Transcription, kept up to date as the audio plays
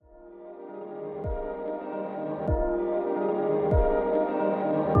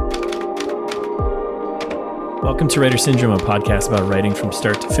Welcome to Writer Syndrome, a podcast about writing from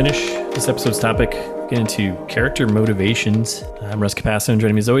start to finish. This episode's topic, get into character motivations. I'm Russ Capasso, and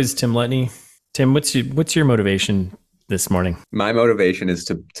joining me as always, Tim Letney. Tim, what's your motivation this morning? My motivation is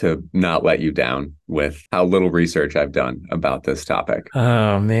to not let you down with how little research I've done about this topic.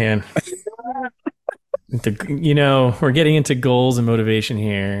 Oh, man. We're getting into goals and motivation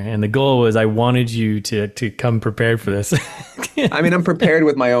here. And the goal was I wanted you to come prepared for this. I mean, I'm prepared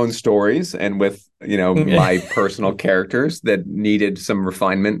with my own stories and with, my personal characters that needed some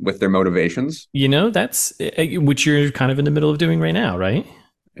refinement with their motivations. That's which you're kind of in the middle of doing right now, right?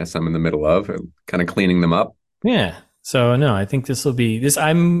 Yes, I'm in the middle of kind of cleaning them up. Yeah. So, no, I think this will be this.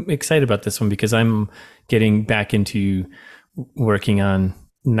 I'm excited about this one because I'm getting back into working on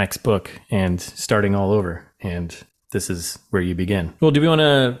next book and starting all over, and this is where you begin. Well, do we want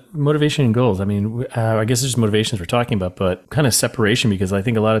to motivation and goals? I mean, I guess it's just motivations we're talking about, but kind of separation, because I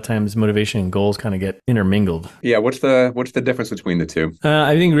think a lot of times motivation and goals kind of get intermingled. Yeah, what's the difference between the two?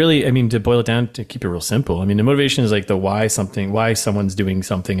 I think really, to boil it down, to keep it real simple, the motivation is like the why someone's doing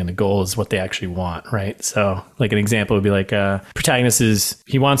something, and the goal is what they actually want, right? So like an example would be like protagonist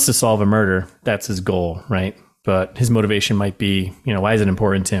he wants to solve a murder. That's his goal, right? But his motivation might be, why is it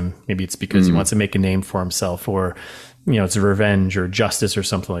important to him? Maybe it's because he wants to make a name for himself, or, it's revenge or justice or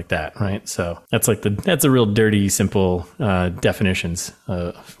something like that, right? So that's that's a real dirty, simple definitions.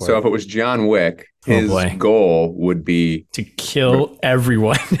 So if it was John Wick, his goal would be to kill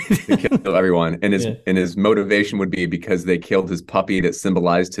everyone. And his motivation would be because they killed his puppy that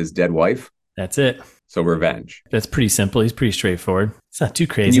symbolized his dead wife. That's it. So revenge. That's pretty simple. He's pretty straightforward. It's not too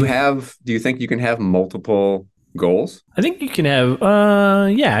crazy. Do you think you can have multiple goals? I think you can have,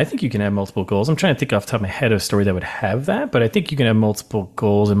 I think you can have multiple goals. I'm trying to think off the top of my head of a story that would have that, but I think you can have multiple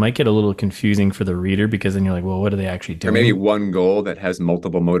goals. It might get a little confusing for the reader, because then you're like, well, what are they actually doing? Or maybe one goal that has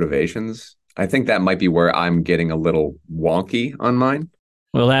multiple motivations. I think that might be where I'm getting a little wonky on mine.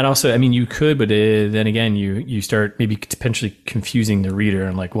 Well, that also, you could, but then again, you start maybe potentially confusing the reader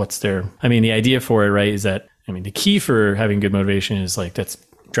and like, what's their, the idea for it, right, is that, the key for having good motivation is like, that's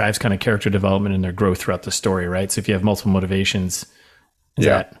drives kind of character development and their growth throughout the story, right? So if you have multiple motivations,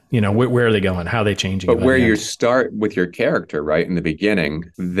 where are they going? How are they changing? But where you start with your character, right, in the beginning,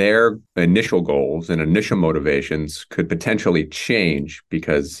 their initial goals and initial motivations could potentially change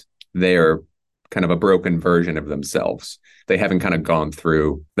because they are kind of a broken version of themselves. They haven't kind of gone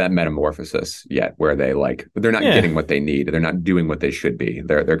through that metamorphosis yet, where they're not getting what they need. They're not doing what they should be.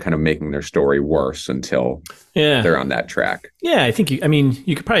 They're kind of making their story worse until they're on that track. Yeah, I think you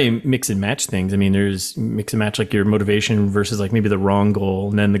could probably mix and match things. There's mix and match, like your motivation versus like maybe the wrong goal,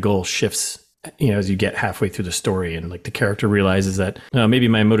 and then the goal shifts, as you get halfway through the story, and like the character realizes that maybe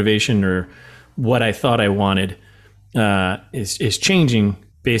my motivation or what I thought I wanted is changing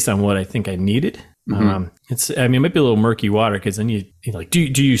based on what I think I needed. Mm-hmm. It might be a little murky water, because then you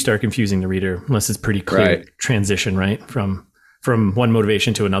do you start confusing the reader unless it's pretty clear transition, right, from one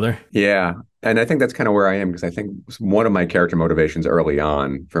motivation to another. Yeah, and I think that's kind of where I am, because I think one of my character motivations early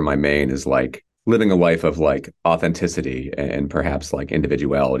on for my main is like living a life of like authenticity and perhaps like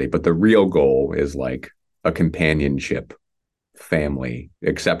individuality, but the real goal is like a companionship, family,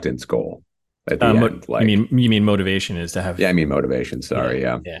 acceptance goal. At the end, like, you mean motivation is to have? Yeah, I mean motivation. Sorry,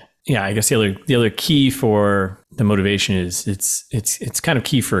 yeah. I guess the other key for the motivation is it's kind of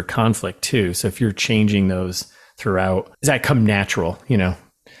key for conflict too. So if you're changing those throughout, does that come natural?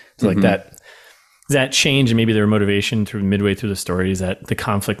 So like that change, and maybe their motivation through midway through the story is that the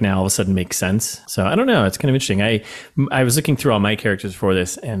conflict now all of a sudden makes sense. So I don't know. It's kind of interesting. I was looking through all my characters for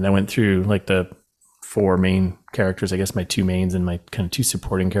this, and I went through like the 4 main characters. I guess my 2 mains and my kind of 2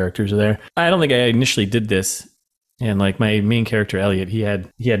 supporting characters are there. I don't think I initially did this. And like my main character, Elliot, he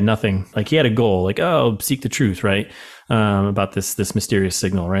had nothing. Like he had a goal, like, seek the truth, right? About this mysterious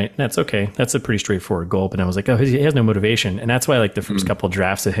signal, right? That's okay. That's a pretty straightforward goal. But I was like, he has no motivation. And that's why like the first couple of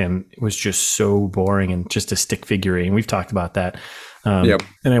drafts of him was just so boring and just a stick figure. And we've talked about that. And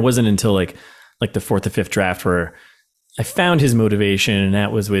it wasn't until like the 4th or 5th draft where I found his motivation, and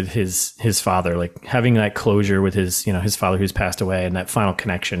that was with his father, like having that closure with his father who's passed away, and that final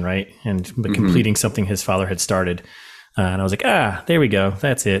connection, right? And completing something his father had started. And I was like, there we go.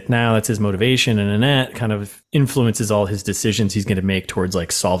 That's it. Now that's his motivation. And then that kind of influences all his decisions he's going to make towards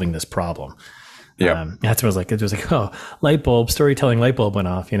like solving this problem. Yeah. That's what I was like. It was like, light bulb, storytelling light bulb went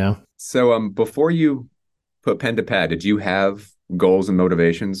off, So before you put pen to pad, did you have goals and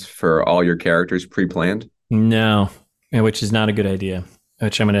motivations for all your characters pre-planned? No. Which is not a good idea,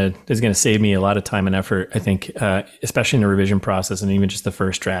 which is going to save me a lot of time and effort, I think, especially in the revision process and even just the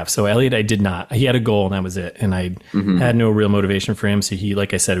first draft. So Elliot, I did not. He had a goal and that was it. And I had no real motivation for him. So he,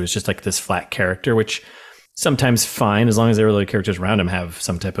 like I said, it was just like this flat character, which sometimes fine as long as the other characters around him have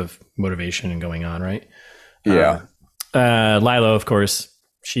some type of motivation and going on, right? Yeah. Lilo, of course,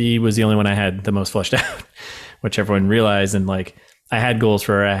 she was the only one I had the most fleshed out, which everyone realized. And like, I had goals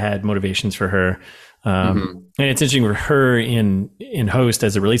for her, I had motivations for her. And it's interesting for her in Host,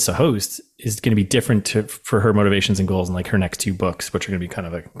 as it relates to Host, is going to be different for her motivations and goals in like her next 2 books, which are going to be kind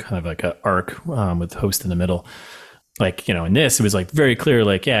of like a arc with Host in the middle. Like, you know, in this, it was like very clear,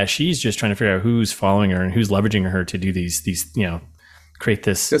 like, yeah, she's just trying to figure out who's following her and who's leveraging her to do these, you know, create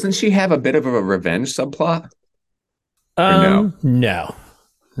this. Doesn't she have a bit of a revenge subplot? No,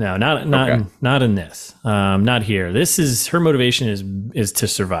 not in this. Not here. This is her motivation is to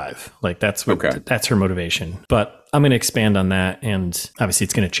survive. Like that's her motivation. But I'm going to expand on that, and obviously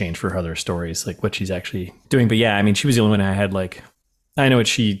it's going to change for her other stories, like what she's actually doing. But yeah, I mean, she was the only one I had like, I know what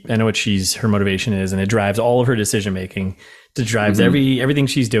her motivation is, and it drives all of her decision making. It drives everything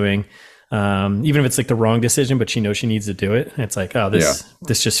she's doing. Even if it's like the wrong decision, but she knows she needs to do it. And it's like, oh,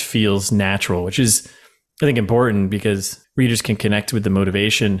 this just feels natural, which is, I think, important because readers can connect with the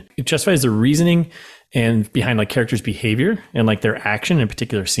motivation. It justifies the reasoning and behind like characters' behavior and like their action in a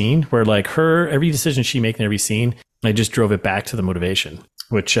particular scene, where like every decision she makes in every scene, I just drove it back to the motivation,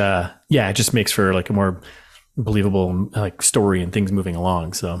 which, it just makes for like a more believable like story and things moving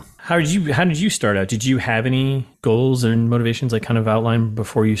along. So how did you start out? Did you have any goals and motivations like kind of outlined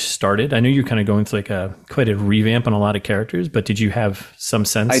before you started? I know you're kind of going through like quite a revamp on a lot of characters, but did you have some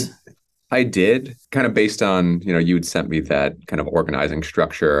sense? I did, kind of based on, you know, you had sent me that kind of organizing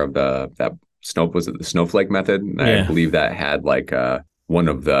structure of the snowflake method. And I believe that had like one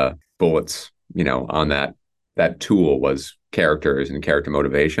of the bullets, you know, on that tool was characters and character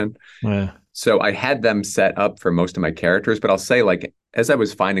motivation. Yeah. So I had them set up for most of my characters, but I'll say, like, as I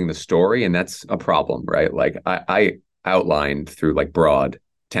was finding the story, and that's a problem, right? Like I outlined through like broad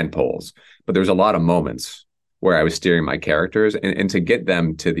tentpoles, but there's a lot of moments where I was steering my characters, and to get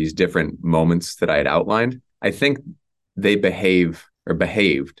them to these different moments that I had outlined, I think they behaved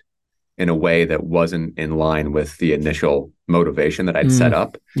in a way that wasn't in line with the initial motivation that I'd set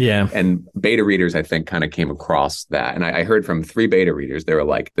up. Yeah. And beta readers, I think, kind of came across that. And I heard from 3 beta readers, they were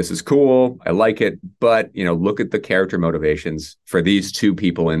like, this is cool, I like it, but, you know, look at the character motivations for these 2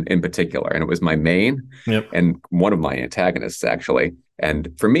 people in particular. And it was my main and one of my antagonists, actually.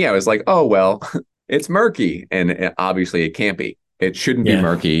 And for me, I was like, oh, well, it's murky. And obviously it can't be. It shouldn't be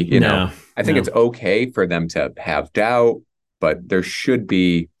murky. You know, I think it's okay for them to have doubt, but there should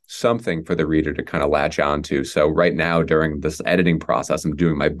be something for the reader to kind of latch on to. So right now, during this editing process, I'm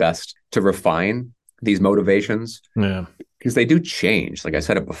doing my best to refine these motivations. Yeah. Because they do change. Like I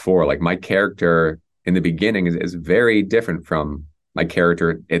said it before, like my character in the beginning is very different from my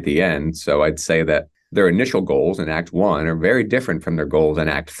character at the end. So I'd say that their initial goals in Act 1 are very different from their goals in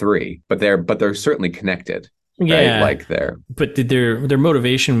Act 3, but they're certainly connected. Yeah, right? Like but their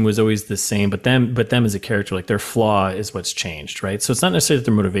motivation was always the same. But them as a character, like their flaw is what's changed, right? So it's not necessarily that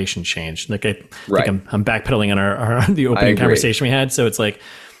their motivation changed. Like I think I'm backpedaling on the opening conversation we had. So it's like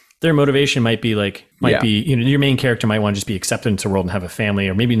their motivation might be, you know, your main character might want to just be accepted into the world and have a family,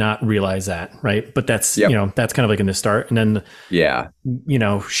 or maybe not realize that, right? But that's you know, that's kind of like in the start, and then you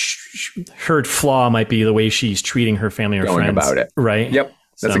know, her flaw might be the way she's treating her family or going friends about it, right? Yep.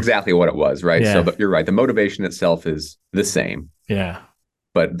 That's exactly what it was, right? So, but you're right. The motivation itself is the same. Yeah.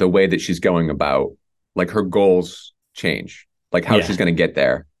 But the way that she's going about, like her goals change, like how she's going to get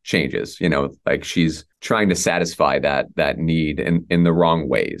there changes, you know, like she's trying to satisfy that need in the wrong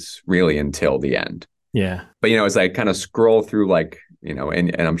ways, really, until the end. Yeah. But, you know, as I kind of scroll through, like, you know,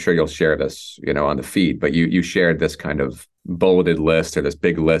 and I'm sure you'll share this, you know, on the feed, but you shared this kind of bulleted list, or this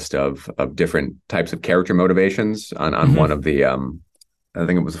big list of different types of character motivations on one of the, I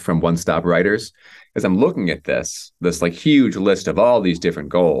think it was from One Stop Writers. As I'm looking at this like huge list of all these different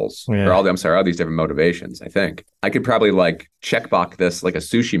goals, or all these different motivations, I think I could probably like checkbox this like a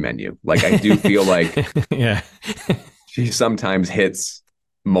sushi menu. Like I do feel like she sometimes hits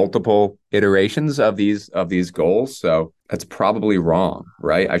multiple iterations of these goals. So that's probably wrong,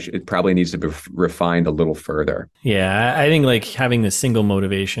 right? It probably needs to be refined a little further. Yeah, I think like having the single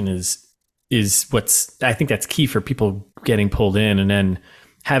motivation is I think that's key for people getting pulled in, and then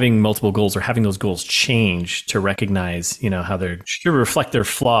having multiple goals, or having those goals change to recognize, you know, how they're to reflect their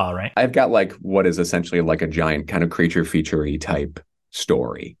flaw, right? I've got like what is essentially like a giant kind of creature feature-y type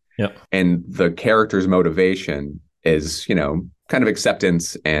story. Yep. And the character's motivation is, you know, kind of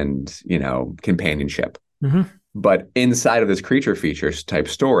acceptance and, you know, companionship. But inside of this creature features type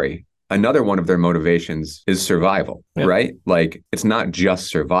story, another one of their motivations is survival, Yep. right? Like it's not just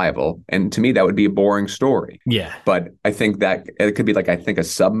survival. And to me, that would be a boring story. Yeah. But I think that it could be like, I think a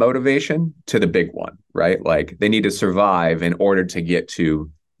sub motivation to the big one, right? Like they need to survive in order to get to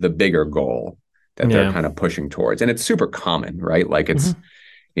the bigger goal that they're Yeah. kind of pushing towards. And it's super common, right? Like it's,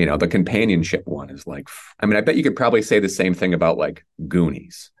 Mhm. the companionship one is like, I mean, I bet you could probably say the same thing about like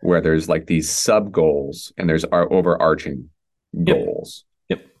Goonies, where there's like these sub goals and there's our overarching Yep. goals.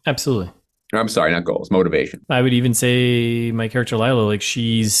 Yep. Absolutely. I'm sorry, not goals, motivation. I would even say my character Lila, like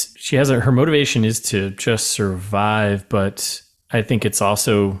she has her motivation is to just survive, but I think it's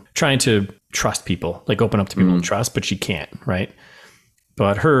also trying to trust people, like open up to people and trust, but she can't, right?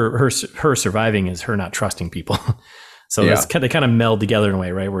 But her surviving is her not trusting people. So they kind of meld together in a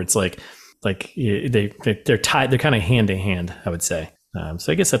way, right? Where it's like they're tied, they're kind of hand to hand, I would say.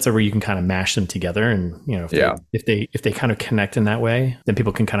 So I guess that's where you can kind of mash them together, and if they kind of connect in that way, then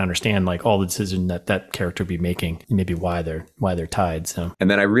people can kind of understand like all the decision that character would be making, and maybe why they're tied. So, and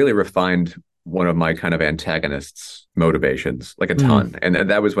then I really refined one of my kind of antagonists' motivations, like a ton, and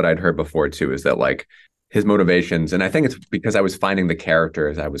that was what I'd heard before too, is that like his motivations, and I think it's because I was finding the character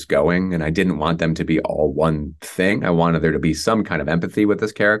as I was going, and I didn't want them to be all one thing. I wanted there to be some kind of empathy with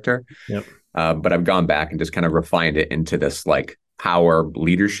this character. Yep. But I've gone back and just kind of refined it into this like power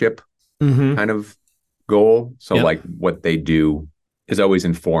leadership kind of goal. So like what they do is always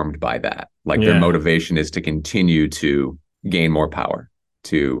informed by that. Like their motivation is to continue to gain more power,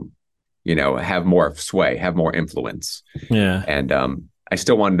 to, have more sway, have more influence. Yeah. And I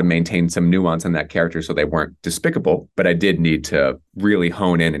still wanted to maintain some nuance in that character so they weren't despicable, but I did need to really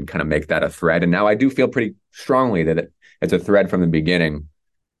hone in and kind of make that a thread. And now I do feel pretty strongly that it's a thread from the beginning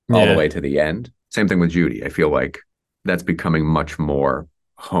all the way to the end. Same thing with Judy. I feel like that's becoming much more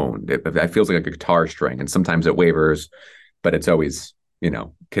honed. It feels like a guitar string, and sometimes it wavers, but it's always,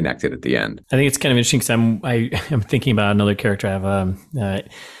 connected at the end. I think it's kind of interesting because I'm thinking about another character. I have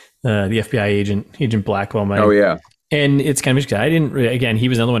the FBI agent Blackwell. And it's kind of interesting. I didn't really, again, he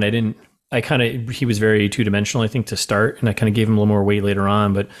was another one he was very two-dimensional, I think, to start, and I kind of gave him a little more weight later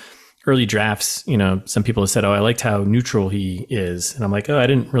on, but early drafts, some people have said, "Oh, I liked how neutral he is," and I'm like, "Oh, I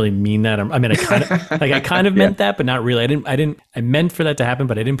didn't really mean that." I mean, I kind of meant that, but not really. I meant for that to happen,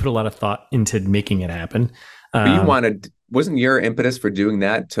 but I didn't put a lot of thought into making it happen. But wasn't your impetus for doing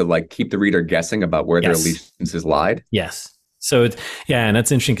that to like keep the reader guessing about where their allegiances lied? Yes. So and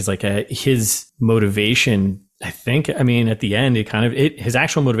that's interesting because like his motivation, I think, at the end, his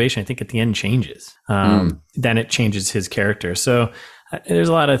actual motivation, I think at the end changes. Then it changes his character. So there's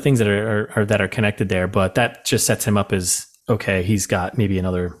a lot of things that are connected there, but that just sets him up as, okay, he's got maybe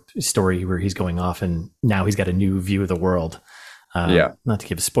another story where he's going off and now he's got a new view of the world. Not to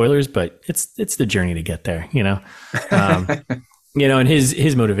give spoilers, but it's the journey to get there, and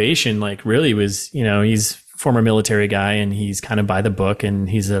his motivation, like really was, he's a former military guy and he's kind of by the book and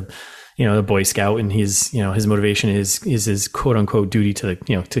he's a Boy Scout, and he's, his motivation is his quote unquote duty to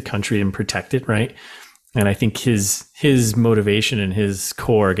to country and protect it. Right. And I think his motivation and his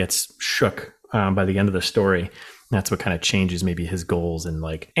core gets shook by the end of the story. And that's what kind of changes maybe his goals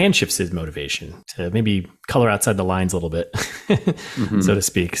and shifts his motivation to maybe color outside the lines a little bit, so to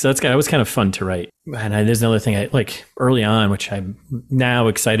speak. So that was kind of fun to write. And there's another thing I like early on, which I'm now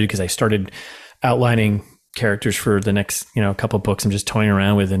excited because I started outlining characters for the next, couple of books I'm just toying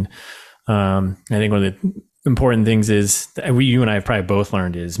around with. And I think one of the important things is you and I have probably both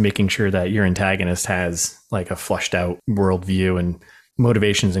learned is making sure that your antagonist has like a flushed out worldview and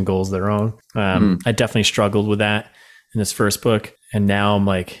motivations and goals of their own. I definitely struggled with that in this first book, and now I'm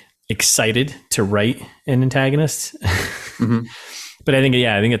like excited to write an antagonist. But I think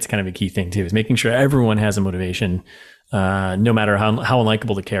it's kind of a key thing too, is making sure everyone has a motivation, no matter how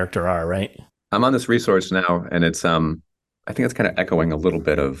unlikable the character are. Right. I'm on this resource now, and it's I think it's kind of echoing a little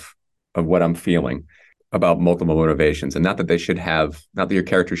bit of what I'm feeling about multiple motivations, and not that your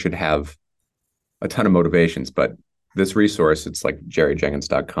character should have a ton of motivations, but this resource, it's like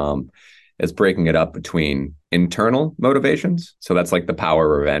jerryjenkins.com, is breaking it up between internal motivations. So that's like the power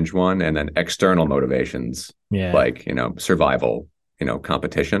revenge one, and then external motivations, like, survival,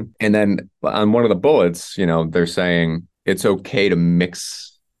 competition. And then on one of the bullets, they're saying it's okay to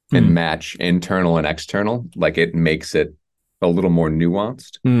mix and match internal and external. Like it makes it a little more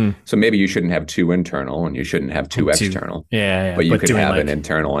nuanced. So maybe you shouldn't have two internal and you shouldn't have two external. But you could have an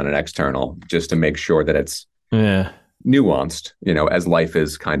internal and an external just to make sure that it's nuanced, as life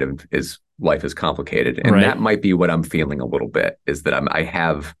is life is complicated. And that might be what I'm feeling a little bit, is that I'm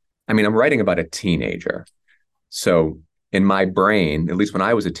writing about a teenager. So in my brain, at least when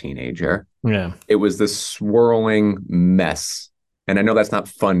I was a teenager, it was this swirling mess And I know that's not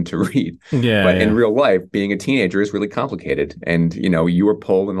fun to read, Yeah, but in yeah. real life, being a teenager is really complicated. And, you were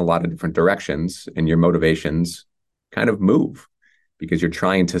pulled in a lot of different directions and your motivations kind of move because you're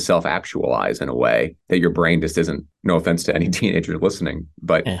trying to self-actualize in a way that your brain just isn't, no offense to any teenager listening,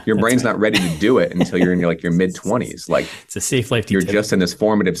 but Yeah, your that's brain's right. not ready to do it until you're in your mid-20s. Like It's a safe life you're detail. just in this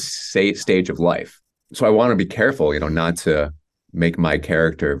formative stage of life. So I want to be careful, not to make my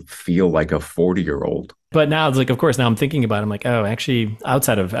character feel like a 40-year-old. But now it's like, of course, now I'm thinking about it. I'm like, oh, actually,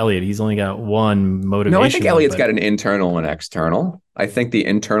 outside of Elliot, he's only got one No, I think motivation, really. Elliot's But got an internal and external. I think the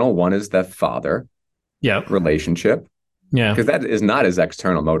internal one is the father yeah, relationship yeah. because that is not his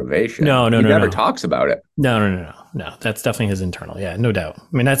external motivation. No, no, He no, never no. talks about it. No, no, no, no, no. That's definitely his internal. Yeah, no doubt.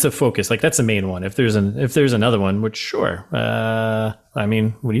 I mean, that's a focus. Like that's the main one. If there's another one, which sure. I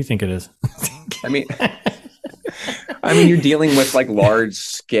mean, what do you think it is? I mean, you're dealing with like large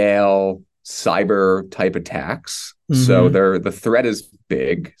scale cyber type attacks. So Mm-hmm. the threat is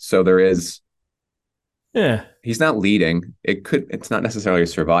big. So there is Yeah. he's not leading. It's not necessarily a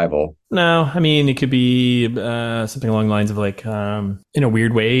survival. No, I mean it could be something along the lines of like, in a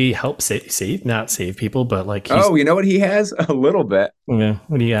weird way, help save, not save people, but like he's. Oh, you know what he has? A little bit. Yeah,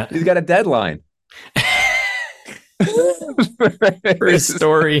 what do you got He's got a deadline for his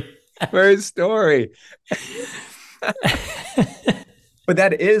story? for his story. But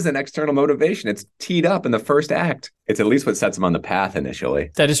that is an external motivation. It's teed up in the first act. It's at least what sets him on the path initially.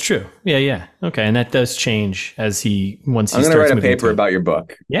 That is true. Yeah, yeah. Okay, and that does change as once he I'm going to starts write a moving paper to. about your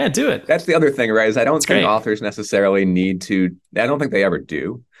book. Yeah, do it. That's the other thing, right? Is I don't It's think great. authors necessarily need to. I don't think they ever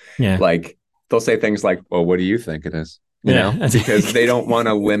do. Yeah, Like they'll say things like, "Well, what do you think it is?" yeah. Because they don't want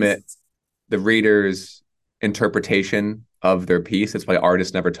to limit the reader's interpretation of their piece. It's why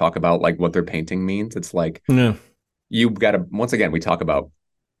artists never talk about like what their painting means. It's like No. you've got to. Once again, we talk about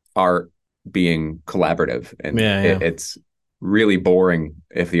art being collaborative, and Yeah, yeah. it's really boring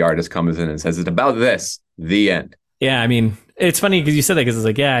if the artist comes in and says it's about this. The end. Yeah, I mean, it's funny because you said that because it's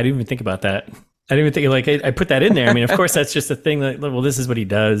like, yeah, I didn't even think about that. I didn't even think like I put that in there. I mean, of course, that's just a thing that well, this is what he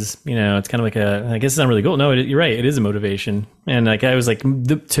does. It's kind of like I guess it's not really cool. No, you're right. It is a motivation, and like I was like,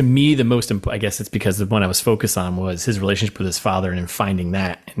 to me, the most I guess it's because the one I was focused on was his relationship with his father and finding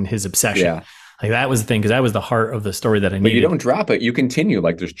that and his obsession. Yeah. Like that was the thing because that was the heart of the story that I needed. But you don't drop it. You continue.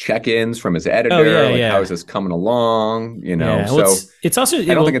 Like there's check-ins from his editor. Oh yeah, like yeah. how is this coming along? Yeah. So Well, it's also I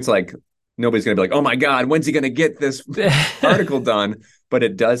don't think it's like nobody's going to be like, oh my God, when's he going to get this article done? But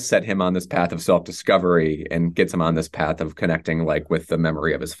it does set him on this path of self-discovery and gets him on this path of connecting like with the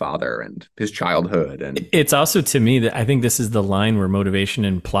memory of his father and his childhood. And it's also to me that I think this is the line where motivation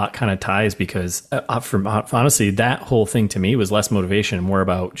and plot kind of ties because honestly, that whole thing to me was less motivation and more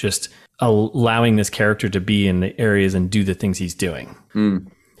about just allowing this character to be in the areas and do the things he's doing.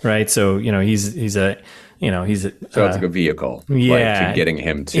 Right. So, he's a so it's like a vehicle, yeah, to getting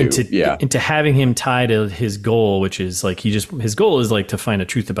him to into having him tie to his goal, which is like his goal is like to find a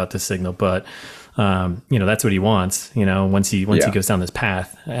truth about this signal, but that's what he wants. Once he goes down this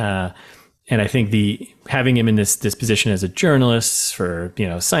path, and I think having him in this position as a journalist for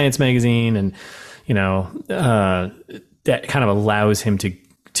Science magazine, and that kind of allows him to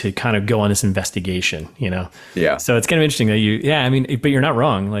kind of go on this investigation, Yeah. So it's kind of interesting that but you're not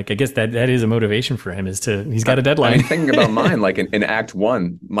wrong. Like, I guess that is a motivation for him he's got a deadline. Thinking about mine, like in Act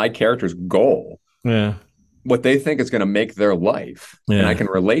 1, my character's goal, Yeah. what they think is going to make their life, and I can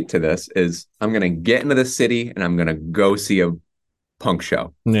relate to this, is I'm going to get into the city and I'm going to go see a punk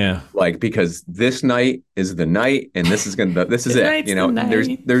show. Yeah. Like, because this night is the night and this is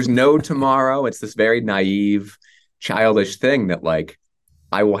it. There's no tomorrow. It's this very naive, childish thing that like,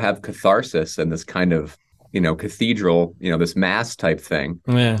 I will have catharsis and this kind of, cathedral, this mass type thing.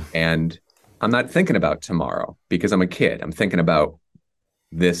 Yeah. And I'm not thinking about tomorrow because I'm a kid. I'm thinking about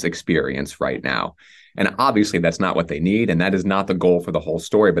this experience right now. And obviously that's not what they need. And that is not the goal for the whole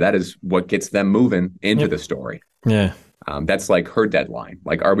story, but that is what gets them moving into the story. Yeah. That's like her deadline.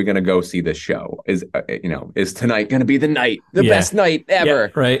 Like, are we going to go see this show? Is tonight going to be the night, the best night ever? Yeah,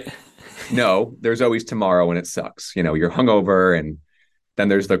 right. No, there's always tomorrow and it sucks. You're hungover, and then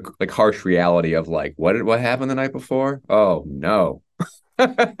there's the like harsh reality of like, what happened the night before? Oh no.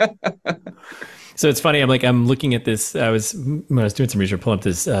 So it's funny. I'm looking at this. When I was doing some research, pulling up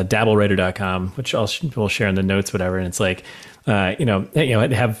this dabblewriter.com, which we'll share in the notes, whatever. And it's like,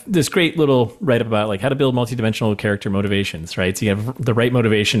 they have this great little write up about like how to build multidimensional character motivations, right? So you have the right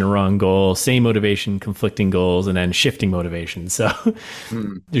motivation and wrong goal, same motivation, conflicting goals, and then shifting motivation. So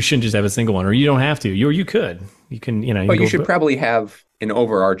you shouldn't just have a single one, or you don't have to. You could. You can. But you should probably have an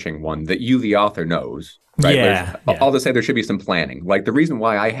overarching one that you, the author, knows, right? Yeah, yeah, I'll just say there should be some planning. Like the reason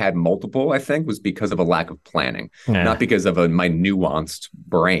why I had multiple, I think, was because of a lack of planning, yeah, not because of my nuanced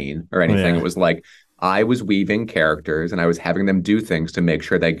brain or anything. It yeah. was like I was weaving characters and I was having them do things to make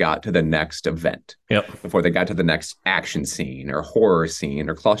sure they got to the next event Yep. before they got to the next action scene or horror scene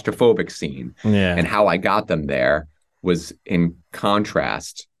or claustrophobic scene. Yeah. And how I got them there was in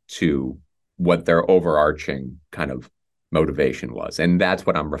contrast to what their overarching kind of motivation was. And that's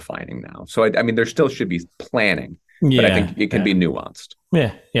what I'm refining now. So, I mean, there still should be planning, but I Yeah. think it can Yeah. be nuanced.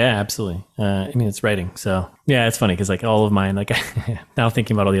 Yeah. Yeah. Absolutely. I mean, it's writing. So, yeah, it's funny because, like, all of mine, like, now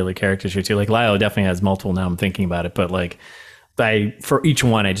thinking about all the other characters here, too. Like, Lilo definitely has multiple now I'm thinking about it. But, like, for each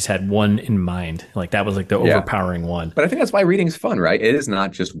one, I just had one in mind. Like, that was, like, the overpowering one. But I think that's why reading's fun, right? It is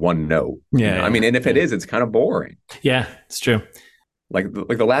not just one note. Yeah. I mean, and if it is, it's kind of boring. Yeah, it's true. Like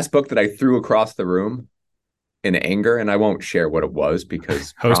the last book that I threw across the room in anger, and I won't share what it was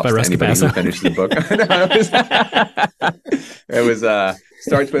because Host by Russ and anybody Tim. who finished the book. it was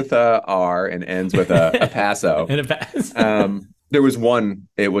starts with R and ends with a Paso. And it passed. There was one.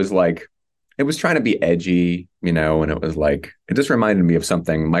 It was like it was trying to be edgy, and it was like it just reminded me of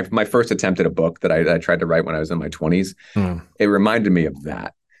something. My first attempt at a book that I tried to write when I was in my 20s. It reminded me of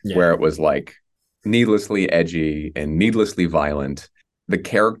that, where it was like needlessly edgy and needlessly violent. The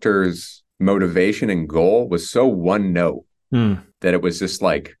characters' motivation and goal was so one note that it was just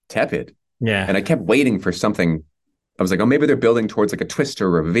like tepid. Yeah. And I kept waiting for something. I was like, oh, maybe they're building towards like a twist or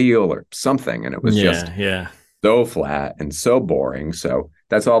reveal or something. And it was just so flat and so boring. So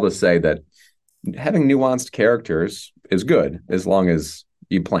that's all to say that having nuanced characters is good as long as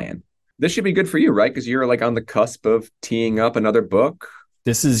you plan. This should be good for you, right? Because you're like on the cusp of teeing up another book.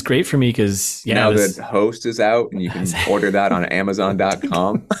 This is great for me because now that Host is out and you can order that on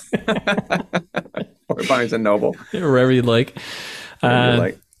Amazon.com or Barnes and Noble, wherever you'd like.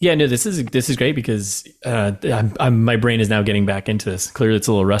 Yeah, no, this is great because my brain is now getting back into this. Clearly, it's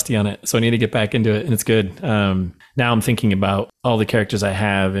a little rusty on it, so I need to get back into it, and it's good. Now I'm thinking about all the characters I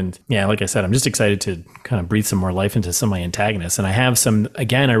have, and yeah, like I said, I'm just excited to kind of breathe some more life into some of my antagonists. And I have some.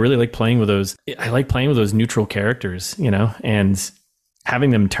 Again, I really like playing with those. I like playing with those neutral characters, and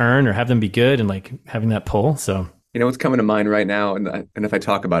having them turn or have them be good and like having that pull. So, what's coming to mind right now, and if I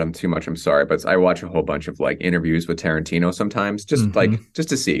talk about him too much, I'm sorry, but I watch a whole bunch of like interviews with Tarantino sometimes, just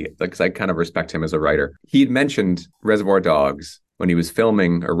to see, because I kind of respect him as a writer. He'd mentioned Reservoir Dogs when he was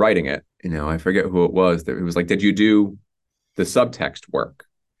filming or writing it. I forget who it was. That it was like, did you do the subtext work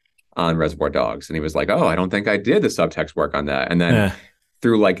on Reservoir Dogs? And he was like, oh, I don't think I did the subtext work on that. And then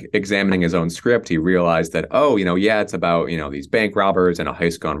through like examining his own script, he realized that, it's about, these bank robbers and a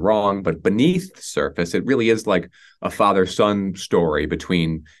heist gone wrong. But beneath the surface, it really is like a father-son story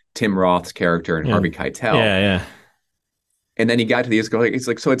between Tim Roth's character and Harvey Keitel. Yeah. And then he got to it's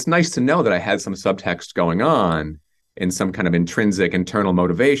like, so it's nice to know that I had some subtext going on and some kind of intrinsic internal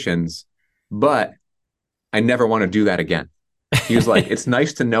motivations, but I never want to do that again. He was like, it's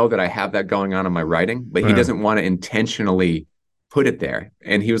nice to know that I have that going on in my writing, but he doesn't want to intentionally put it there.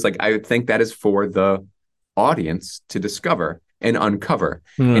 And he was like, I think that is for the audience to discover and uncover.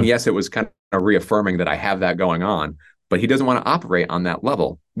 And yes, it was kind of reaffirming that I have that going on, but he doesn't want to operate on that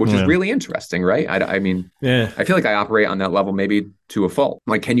level, which is really interesting, right? I mean, I feel like I operate on that level maybe to a fault.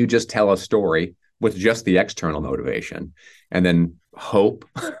 Like, can you just tell a story with just the external motivation and then hope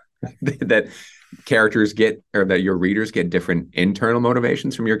that characters get, or that your readers get different internal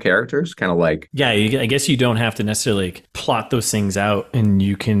motivations from your characters? Kind of like, I guess you don't have to necessarily like plot those things out, and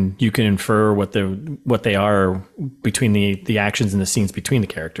you can infer what they are between the actions and the scenes between the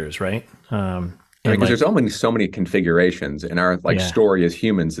characters, right? Because there's so many configurations, and our story as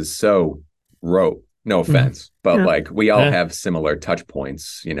humans is so rote. No offense, but like we all have similar touch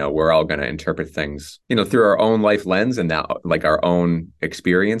points. We're all going to interpret things, through our own life lens and that like our own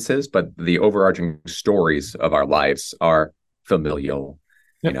experiences. But the overarching stories of our lives are familial,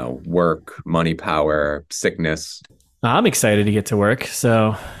 work, money, power, sickness. I'm excited to get to work.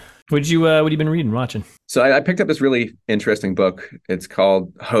 So what have you been reading, watching? So I picked up this really interesting book. It's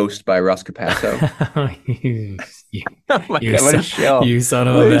called Host by Russ Capasso. Oh my God, what a shill. You son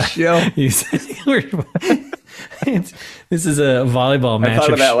of a bitch. This is a volleyball match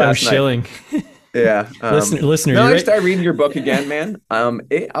of shilling. Yeah. Listener, no, I start reading your book again, man.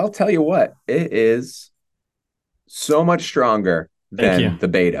 I'll tell you what, it is so much stronger than the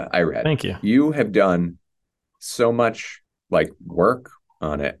beta I read. Thank you. You have done so much like work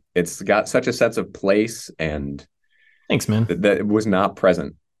on it. It's got such a sense of place, and thanks, man. That was not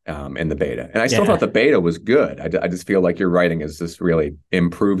present in the beta. And I still thought the beta was good. I just feel like your writing has just really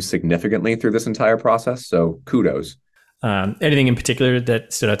improved significantly through this entire process. So kudos. Anything in particular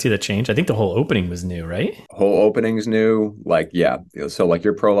that stood out to you that changed? I think the whole opening was new, right? Whole opening's new. Like, yeah. So like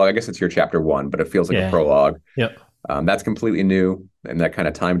your prologue, I guess it's your chapter 1, but it feels like a prologue. Yep. That's completely new, and that kind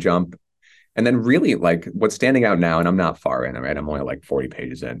of time jump. And then really like what's standing out now, and I'm not far in, right? I'm only like 40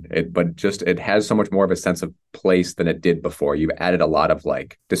 pages in it, but just it has so much more of a sense of place than it did before. You've added a lot of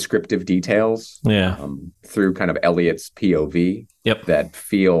like descriptive details through kind of Elliot's POV that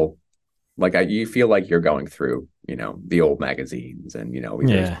feel like you feel like you're going through, the old magazines and,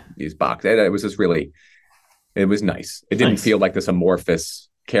 these boxes. It was just really, it was nice. It didn't feel like this amorphous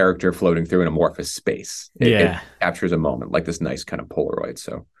character floating through an amorphous space. It captures a moment like this nice kind of Polaroid.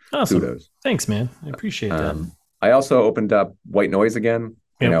 So awesome. Kudos. Thanks, man. I appreciate that. I also opened up White Noise again.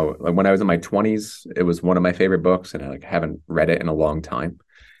 Like when I was in my 20s, it was one of my favorite books, and I haven't read it in a long time.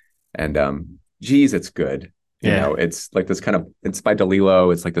 And geez, it's good. It's like this kind of, it's by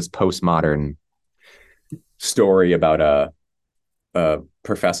DeLillo. It's like this postmodern story about a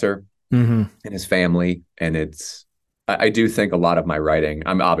professor and his family. And I do think a lot of my writing,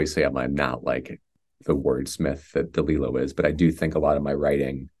 I'm not like the wordsmith that DeLillo is, but I do think a lot of my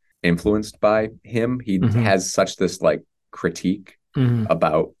writing influenced by him. He has such this like critique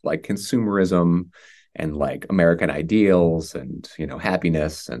about like consumerism and like American ideals and,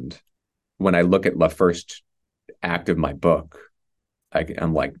 happiness. And when I look at the first act of my book,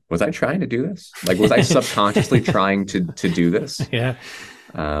 I'm like, was I trying to do this? Like, was I subconsciously trying to do this? Yeah.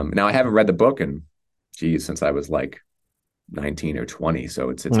 Now I haven't read the book since I was like 19 or 20. So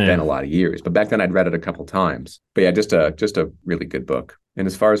it's been a lot of years, but back then I'd read it a couple times. But yeah, just a really good book. And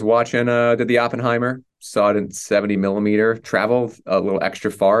as far as watching, did the Oppenheimer, saw it in 70 millimeter, traveled a little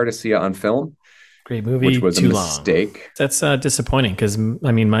extra far to see it on film. Great movie, which was too a mistake. Long. That's disappointing because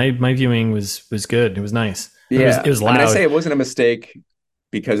I mean my viewing was good. It was nice. Yeah, it was loud. I say it wasn't a mistake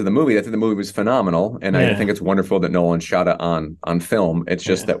because of the movie. I think the movie was phenomenal, and I think it's wonderful that Nolan shot it on film. It's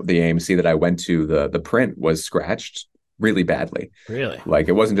just that the AMC that I went to, the print was scratched really badly. Really? Like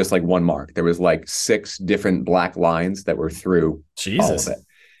it wasn't just like one mark. There was like 6 different black lines that were through all of it.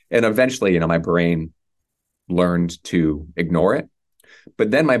 And eventually, my brain learned to ignore it.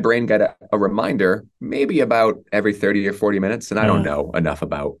 But then my brain got a reminder maybe about every 30 or 40 minutes. And I don't know enough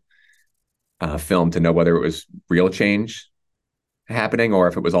about film to know whether it was real change happening or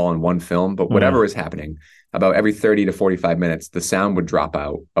if it was all in one film. But whatever was happening, about every 30 to 45 minutes, the sound would drop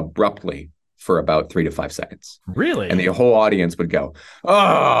out abruptly for about 3 to 5 seconds. Really? And the whole audience would go,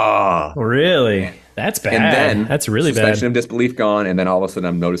 "Oh, really? That's bad." And then that's really suspension bad. of disbelief gone. And then all of a sudden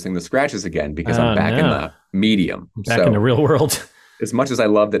I'm noticing the scratches again because I'm back in the medium. Back in the real world. As much as I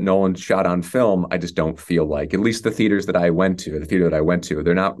love that Nolan shot on film, I just don't feel like, at least the theater that I went to,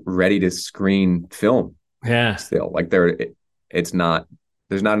 they're not ready to screen film. Yeah. Still, like there's not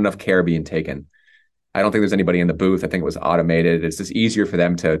enough care being taken. I don't think there's anybody in the booth. I think it was automated. It's just easier for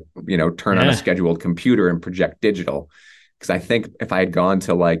them to, turn on a scheduled computer and project digital. Because I think if I had gone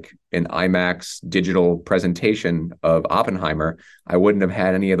to like an IMAX digital presentation of Oppenheimer, I wouldn't have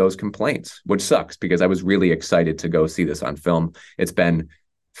had any of those complaints, which sucks because I was really excited to go see this on film. It's been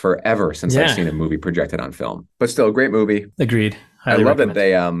forever since I've seen a movie projected on film, but still a great movie. Agreed. I love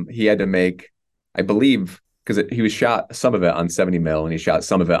that he had to make, I believe, because he was shot some of it on 70 mil and he shot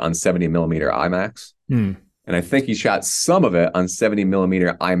some of it on 70 millimeter IMAX. And I think he shot some of it on 70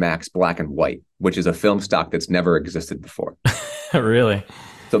 millimeter IMAX black and white, which is a film stock that's never existed before. Really?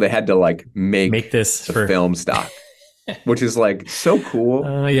 So they had to like make this for film stock, which is like so cool.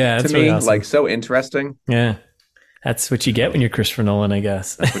 That's to really me, awesome. Like so interesting. Yeah. That's what you get when you're Christopher Nolan, I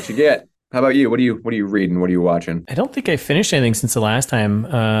guess. That's what you get. How about you? What are you reading? What are you watching? I don't think I finished anything since the last time.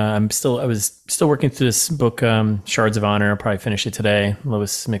 I was still working through this book, Shards of Honor. I'll probably finish it today.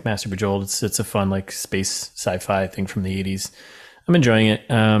 Lois McMaster Bujold. It's a fun like space sci-fi thing from the 80s. I'm enjoying it.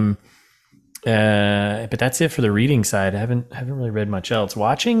 But that's it for the reading side. I haven't really read much else.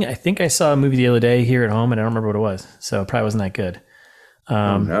 Watching, I think I saw a movie the other day here at home, and I don't remember what it was. So it probably wasn't that good.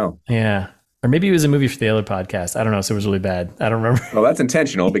 Oh no. Yeah. Or maybe it was a movie for the other podcast. I don't know. So it was really bad. I don't remember. Well, that's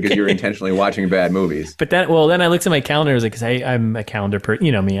intentional because you're intentionally watching bad movies. But then I looked at my calendar. I was like, because I'm a calendar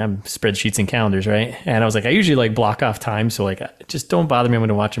you know me, I'm spreadsheets and calendars, right? And I was like, I usually like block off time. So like, just don't bother me. I'm going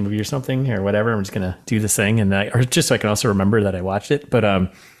to watch a movie or something or whatever. I'm just going to do this thing. Or just so I can also remember that I watched it. But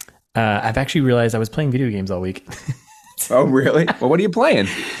I've actually realized I was playing video games all week. Oh, really? Well, what are you playing?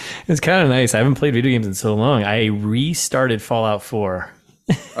 It's kind of nice. I haven't played video games in so long. I restarted Fallout 4.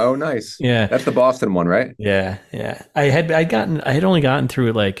 Oh, nice. Yeah. That's the Boston one, right? Yeah. I had only gotten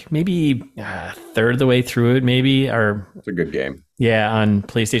through it like maybe a third of the way through it, maybe. It's a good game. Yeah, on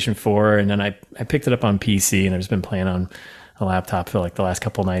PlayStation 4. And then I picked it up on PC and I've just been playing on a laptop for like the last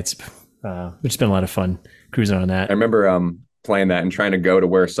couple nights, which has been a lot of fun cruising on that. I remember playing that and trying to go to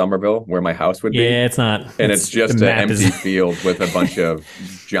where my house would be. Yeah, it's not. And it's just an empty field with a bunch of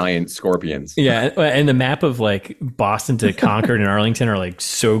giant scorpions. Yeah, and the map of like Boston to Concord and Arlington are like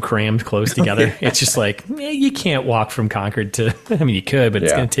so crammed close together. Yeah. It's just like, you can't walk from Concord to, I mean, you could, but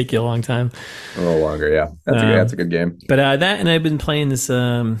it's going to take you a long time. A little longer, yeah. That's a good game. But that, and I've been playing this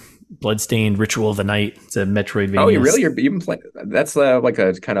Bloodstained Ritual of the Night. It's a Metroidvania. Oh, you really? You've been playing? That's like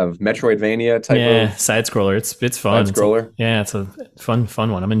a kind of Metroidvania type of side scroller. It's fun. Side scroller. It's a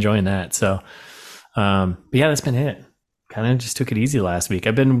fun one. I'm enjoying that. So, but yeah, that's been it. Kind of just took it easy last week.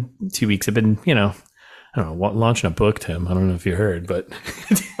 2 weeks. I've been, I don't know, launching a book, Tim. I don't know if you heard, but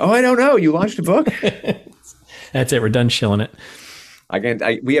oh, I don't know. You launched a book? That's it. We're done shilling it.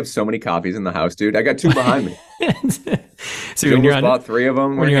 We have so many copies in the house, dude. I got 2 behind me. So when you're bought 3 of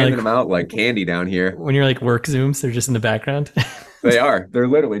them. We're handing them out like candy down here. When you're like work Zooms, they're just in the background. They are. They're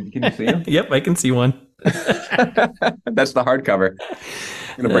literally. Can you see them? Yep, I can see one. That's the hardcover.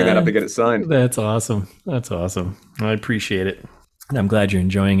 I'm gonna bring that up to get it signed. That's awesome. I appreciate it. And I'm glad you're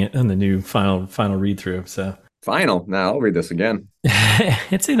enjoying it on the new final read through. So final. Now I'll read this again.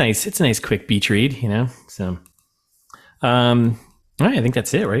 It's a nice quick beach read, So all right, I think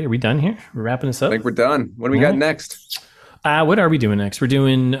that's it, right? Are we done here? We're wrapping this up? I think we're done. What do we got next? What are we doing next? We're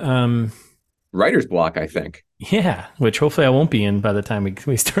doing writer's block, I think. Yeah, which hopefully I won't be in by the time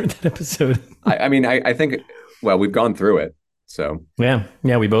we start that episode. I think, well, we've gone through it. So yeah,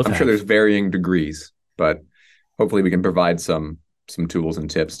 we both I'm sure there's varying degrees, but hopefully we can provide some tools and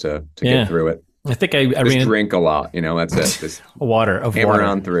tips to get through it. I think I ran drink a lot, that's it. Just water.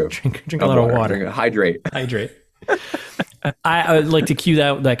 on through. Drink a lot of water. Hydrate. I would like to cue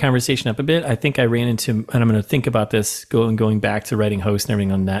that conversation up a bit. I think I ran into, and I'm going to think about this going back to writing host and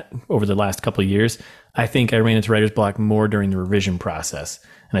everything on that over the last couple of years. I think I ran into writer's block more during the revision process.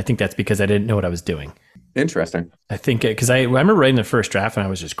 And I think that's because I didn't know what I was doing. Interesting. I think because I remember writing the first draft and I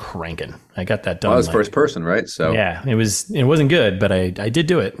was just cranking. I got that done. Well, it was first person, right? So yeah, it wasn't good, but I did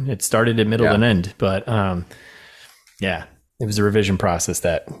do it. It started at middle and end, but it was a revision process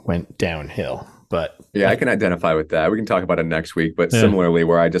that went downhill. But yeah, I can identify with that. We can talk about it next week. But similarly,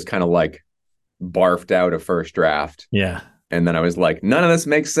 where I just kind of like barfed out a first draft. Yeah. And then I was like, none of this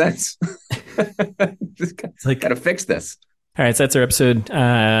makes sense. Just gotta fix this. All right, so that's our episode.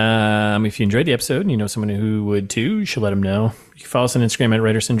 If you enjoyed the episode and you know someone who would too, you should let them know. You can follow us on Instagram at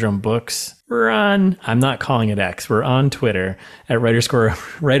Writer Syndrome Books. We're on, I'm not calling it X. We're on Twitter at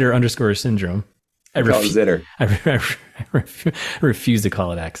writer_syndrome. I refuse to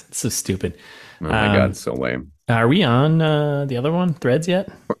call it X. It's so stupid. Oh my God, it's so lame. Are we on the other one, Threads, yet?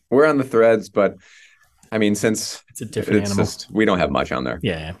 We're on the Threads, but I mean, since it's a different animal, we don't have much on there.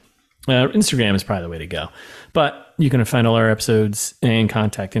 Yeah. Instagram is probably the way to go. But you can find all our episodes and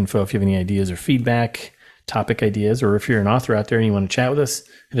contact info if you have any ideas or feedback, topic ideas, or if you're an author out there and you want to chat with us,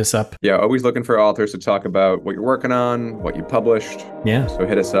 hit us up. Yeah, always looking for authors to talk about what you're working on, what you published. Yeah. So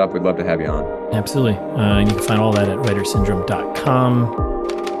hit us up. We'd love to have you on. Absolutely. And you can find all that at writersyndrome.com.